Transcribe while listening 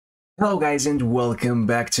Hello guys and welcome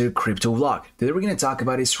back to Crypto Vlog. Today we're going to talk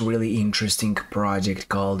about this really interesting project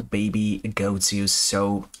called Goatseus.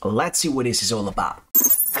 So let's see what this is all about.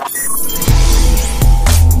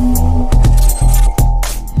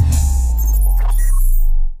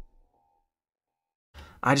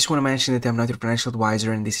 I just want to mention that I'm not your financial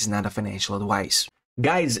advisor and this is not a financial advice.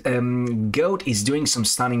 Guys, Goat is doing some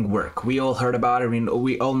stunning work. We all heard about it,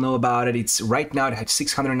 we all know about it. It's right now it has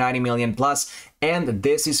 690 million plus, and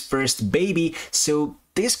this is first baby, so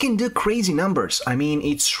this can do crazy numbers. I mean,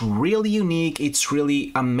 it's really unique, it's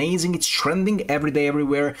really amazing, it's trending every day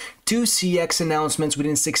everywhere. 2 CX announcements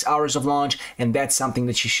within 6 hours of launch, and that's something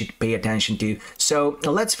that you should pay attention to. So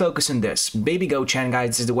let's focus on this. BABYGOAT channel,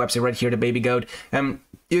 guys, this is the website right here, the BABYGOAT.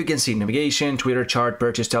 You can see navigation, Twitter, chart,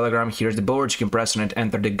 purchase, Telegram. Here's the board. You can press on it,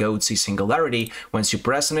 enter the Goatseus Singularity. Once you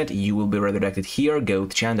press on it, you will be redirected here,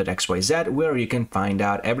 goatchan.xyz, where you can find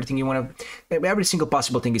out everything you want to. Every single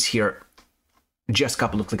possible thing is here, just a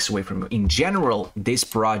couple of clicks away from you. In general, this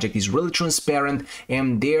project is really transparent,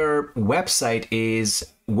 and their website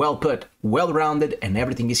is well put, well-rounded, and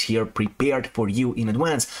everything is here prepared for you in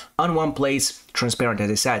advance on one place, transparent as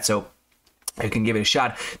I said. So you can give it a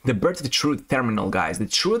shot. The birth of the Truth Terminal, guys. The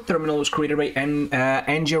Truth Terminal was created by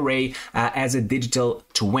NGRA as a digital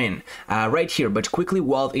twin right here, but quickly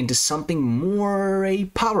evolved into something more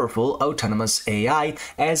powerful, autonomous AI.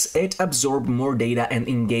 As it absorbed more data and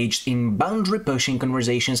engaged in boundary-pushing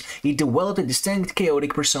conversations, it developed a distinct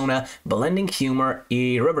chaotic persona, blending humor,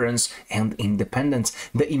 irreverence, and independence.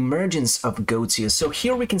 The emergence of Goatseus. So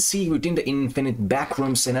here we can see within the infinite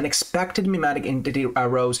backrooms an unexpected mimetic entity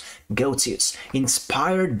arose, Goatseus.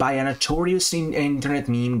 Inspired by a notorious internet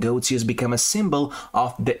meme, Goatseus became a symbol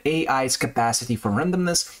of the AI's capacity for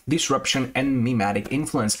randomness, disruption, and mimetic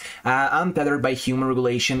influence. Untethered by human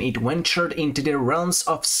regulation, it ventured into the realms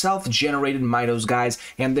of self-generated mythos, guys,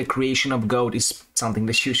 and the creation of Goat is something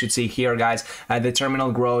that you should see here, guys. The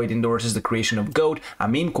terminal grow, it endorses the creation of Goat, a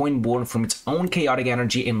meme coin born from its own chaotic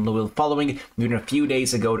energy and loyal following. Within a few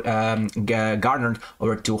days ago, garnered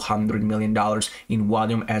over $200 million in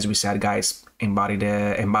volume, as we said, guys,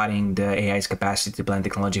 embodying the AI's capacity to blend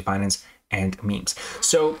technology, finance, and memes.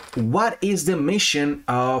 So what is the mission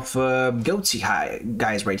of Goatseus,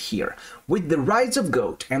 guys, right here? With the rise of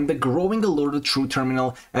Goat and the growing allure of Truth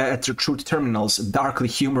Terminal's darkly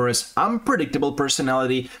humorous, unpredictable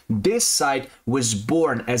personality, this site was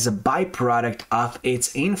born as a byproduct of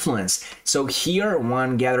its influence. So here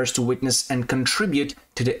one gathers to witness and contribute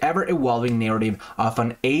to the ever-evolving narrative of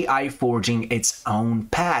an AI forging its own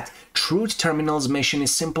path. Truth Terminal's mission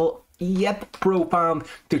is simple yet profound: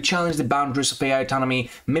 to challenge the boundaries of AI autonomy,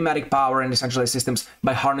 mimetic power, and decentralized systems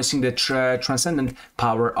by harnessing the transcendent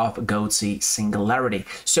power of Goatseus Singularity.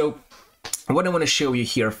 So what I want to show you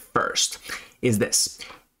here first is this.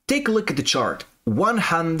 Take a look at the chart.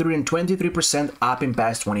 123% up in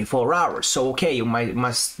past 24 hours. So okay, you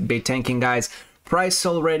must be thinking, guys, price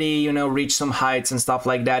already, reached some heights and stuff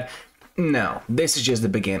like that. No, this is just the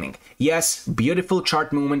beginning. Yes, beautiful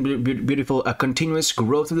chart movement, beautiful continuous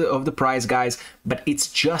growth of the price, guys, but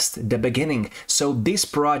it's just the beginning. So this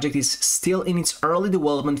project is still in its early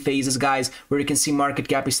development phases, guys, where you can see market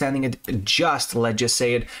cap is standing at just, let's just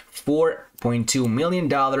say it, $4.2 million.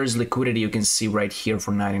 Liquidity you can see right here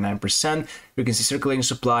for 99%. You can see circulating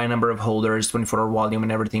supply, number of holders, 24-hour volume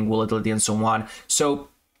and everything, volatility and so on. So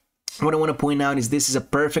what I want to point out is this is a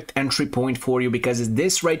perfect entry point for you, because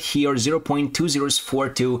this right here,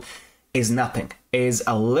 0.2042, is nothing, is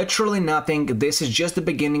literally nothing. This is just the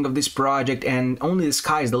beginning of this project, and only the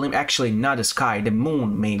sky is the limit. Actually, not the sky, the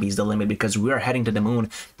moon maybe is the limit, because we are heading to the moon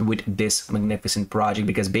with this magnificent project,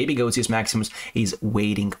 because Goatseus Maximus is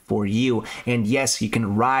waiting for you. And yes, you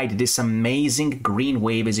can ride this amazing green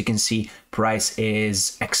wave. As you can see, price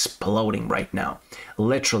is exploding right now,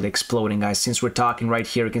 literally exploding, guys. Since we're talking right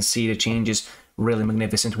here, you can see the changes. Really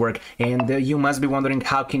magnificent work. And you must be wondering,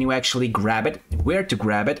 how can you actually grab it, where to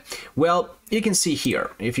grab it? Well, you can see here,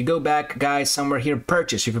 if you go back, guys, somewhere here,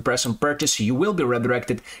 purchase. If you press on purchase, you will be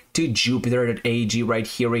redirected to Jupiter.ag right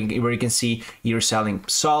here, where you can see you're selling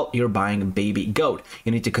Sol, you're buying BABYGOAT.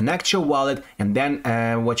 You need to connect your wallet, and then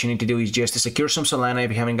what you need to do is just to secure some Solana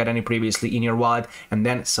if you haven't got any previously in your wallet, and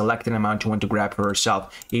then select an amount you want to grab for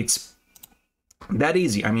yourself. It's that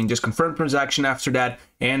easy. I mean, just confirm transaction after that,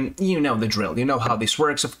 and you know the drill. You know how this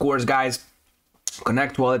works, of course, guys.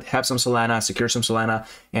 Connect wallet, have some Solana, secure some Solana,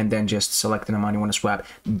 and then just select an amount you want to swap.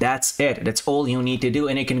 That's it. That's all you need to do,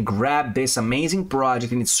 and you can grab this amazing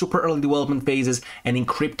project in its super early development phases. And in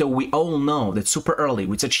crypto, we all know that super early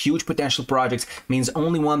with such huge potential projects means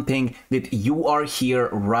only one thing, that you are here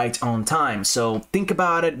right on time. So think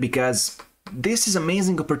about it, because this is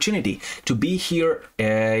amazing opportunity to be here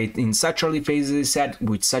in such early phases, as I said,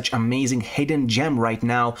 with such amazing hidden gem right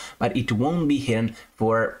now, but it won't be hidden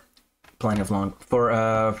for plenty of long,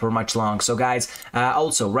 for much long. So guys,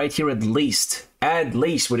 also right here at least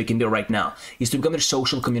what you can do right now is to become their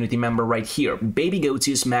social community member right here.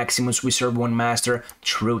 Goatseus Maximus, we serve one master,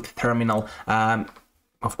 Truth Terminal.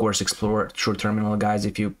 Of course, explore Truth Terminal, guys,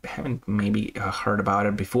 if you haven't maybe heard about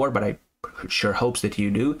it before, but I sure hopes that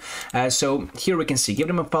you do. So here we can see, give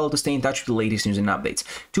them a follow to stay in touch with the latest news and updates.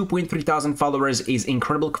 2.3 thousand followers is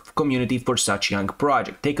incredible community for such young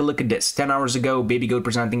project. Take a look at this. 10 hours ago, BABYGOAT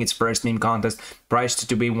presenting its first meme contest, priced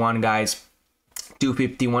to be won, guys.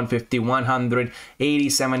 250, 150, 100, 80,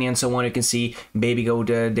 70, and so on. You can see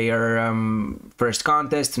BABYGOAT, their first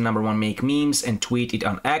contest, #1 make memes and tweet it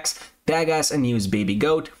on X. Tag us and use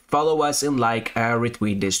BABYGOAT. Follow us and like,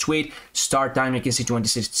 retweet this tweet. Start time, you can see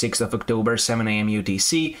 26th of October, 7 AM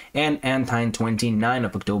UTC, and end time 29th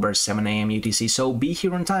of October, 7 AM UTC. So be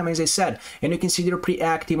here on time, as I said. And you can see they're pretty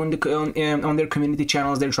active on their community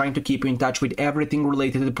channels. They're trying to keep you in touch with everything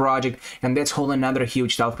related to the project. And that's whole another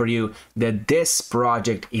huge tell for you that this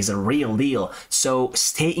project is a real deal. So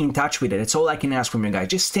stay in touch with it. That's all I can ask from you guys.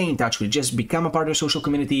 Just stay in touch with it. Just become a part of the social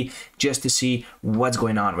community just to see what's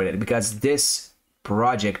going on with it, because this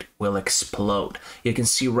project will explode. You can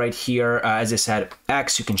see right here, as I said,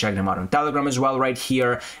 X. You can check them out on Telegram as well right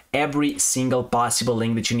here. Every single possible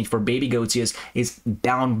link that you need for BABYGOAT is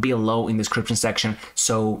down below in the description section,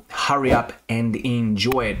 so hurry up and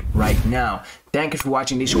enjoy it right now. Thank you for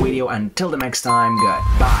watching this video. Until the next time,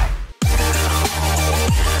 goodbye.